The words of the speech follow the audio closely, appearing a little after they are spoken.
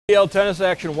Tennis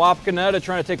action. Wapak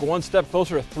trying to take one step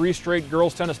closer to 3 straight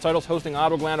girls tennis titles, hosting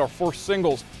Ottawa Glandorf for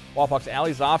singles. Wapak's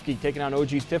Ali Zofke taking on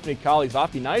OG's Tiffany Colley.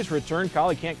 Zofke, nice return.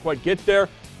 Colley can't quite get there.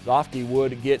 Zofke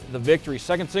would get the victory.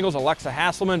 Second singles, Alexa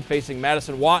Hasselman facing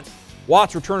Madison Watt.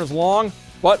 Watt's return is long,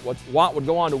 but Watt would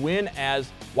go on to win as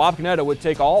Wapak would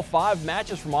take all 5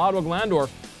 matches from Ottawa Glandorf.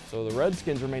 So the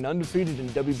Redskins remain undefeated in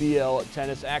WBL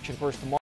tennis action. First tomorrow.